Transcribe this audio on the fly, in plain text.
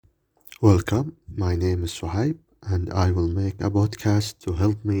Welcome, my name is Suhaib, and I will make a podcast to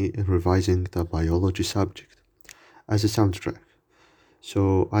help me in revising the biology subject as a soundtrack.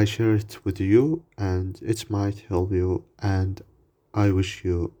 So I share it with you, and it might help you, and I wish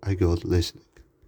you a good listening.